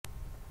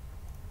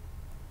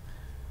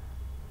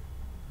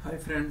Hi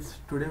friends,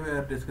 today we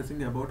are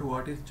discussing about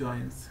what is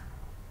joins.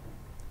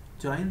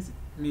 Joins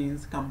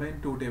means combine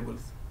two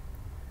tables.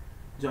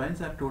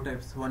 Joins are two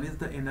types. One is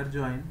the inner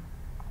join.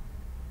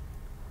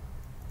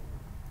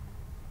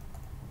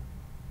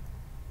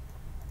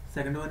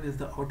 Second one is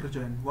the outer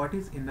join. What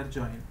is inner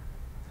join?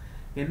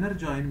 Inner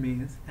join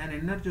means an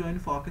inner join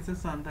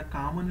focuses on the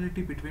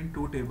commonality between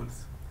two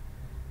tables.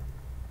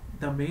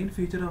 The main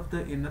feature of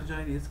the inner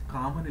join is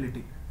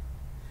commonality.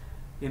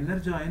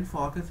 Inner join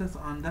focuses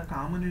on the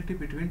commonality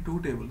between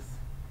two tables.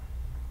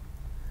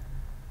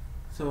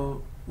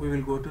 So we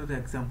will go to the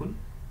example.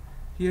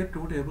 Here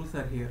two tables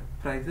are here,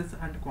 prices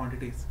and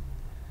quantities.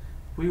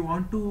 We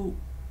want to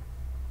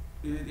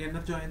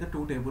inner join the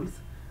two tables.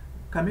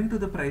 Coming to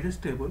the prices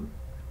table,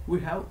 we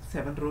have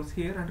 7 rows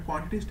here, and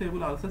quantities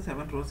table also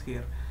 7 rows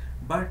here.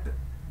 But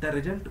the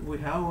result, we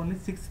have only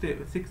 6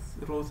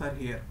 rows are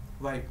here.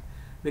 Why?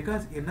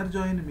 Because inner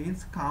join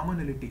means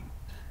commonality.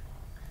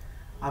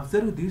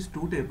 Observe these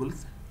two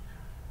tables.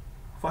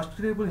 First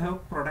table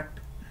have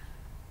product,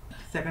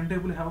 second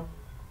table have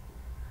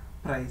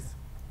price.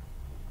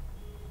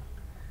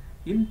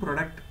 In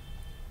product,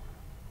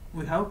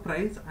 we have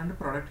price and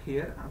product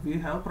here, we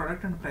have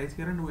product and price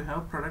here, and we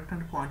have product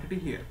and quantity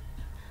here.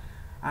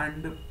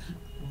 And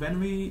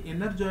when we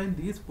inner join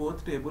these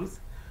both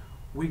tables,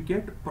 we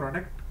get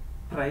product,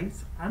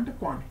 price and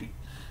quantity.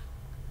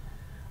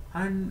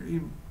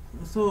 And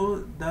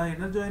so the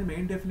inner join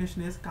main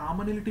definition is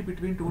commonality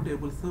between two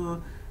tables.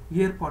 So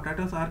here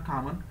potatoes are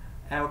common,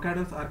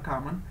 avocados are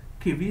common,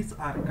 kiwis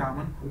are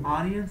common,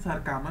 onions are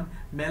common,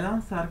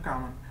 melons are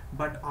common,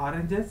 but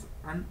oranges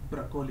and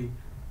broccoli,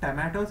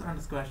 tomatoes and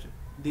squash,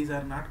 these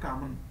are not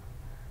common.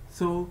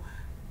 So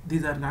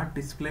these are not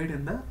displayed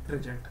in the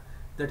result.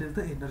 That is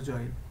the inner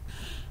join.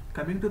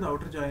 Coming to the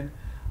outer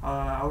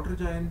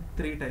join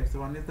three types.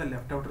 One is the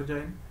left outer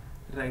join,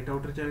 right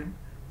outer join,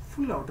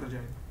 full outer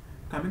join.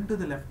 Coming to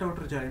the left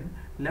outer join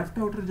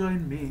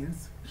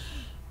means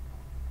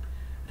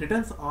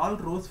returns all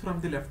rows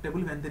from the left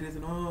table when there is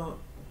no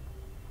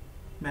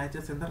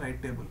matches in the right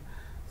table.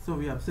 So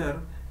we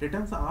observe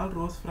returns all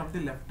rows from the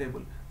left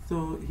table.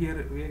 So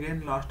here we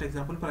again last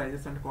example,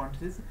 prices and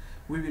quantities.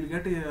 We will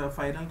get a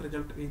final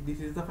result. This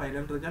is the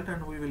final result,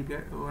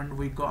 and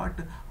we got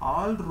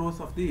all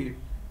rows of the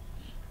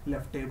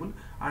left table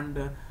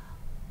and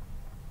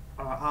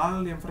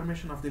all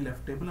information of the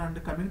left table.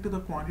 And coming to the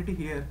quantity,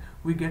 here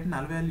we get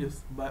null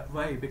values. But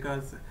why?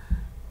 Because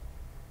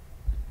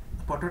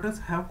potatoes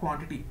have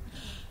quantity,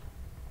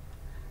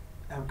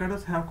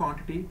 avocados have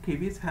quantity,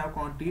 kiwis have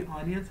quantity,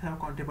 onions have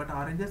quantity, but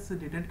oranges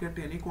didn't get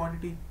any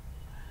quantity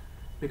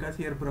because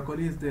here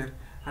broccoli is there,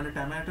 and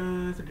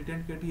tomatoes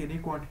didn't get any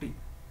quantity.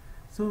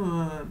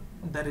 So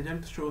the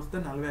result shows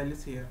the null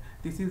values here.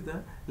 This is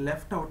the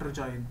left outer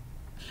join.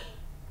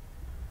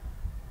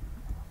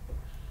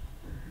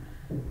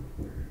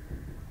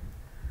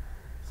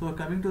 So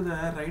coming to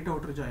the right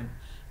outer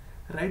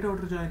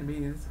join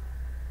means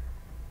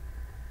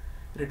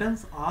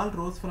returns all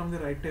rows from the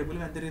right table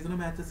when there is no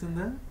matches in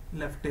the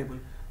left table.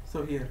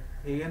 So here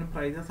again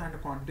prices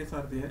and quantities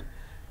are there.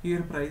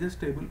 Here prices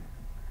table.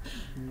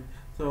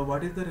 So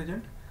what is the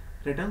result?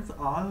 Returns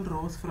all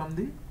rows from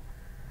the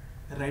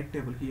right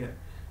table. Here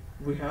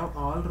we have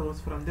all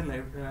rows from the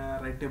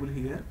right table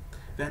here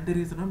when there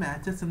is no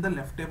matches in the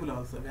left table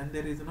also. When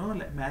there is no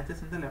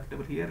matches in the left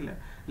table, here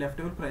left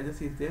table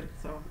prices is there.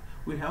 So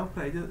we have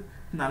prices,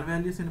 null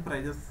values in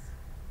prices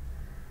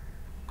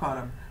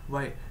column.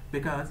 Why?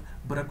 Because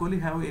broccoli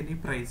have any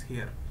price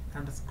here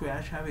and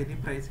squash have any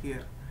price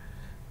here.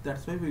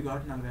 That's why we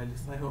got null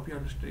values. I hope you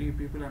understand. You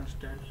people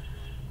understand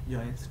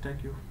joins.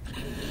 Thank you.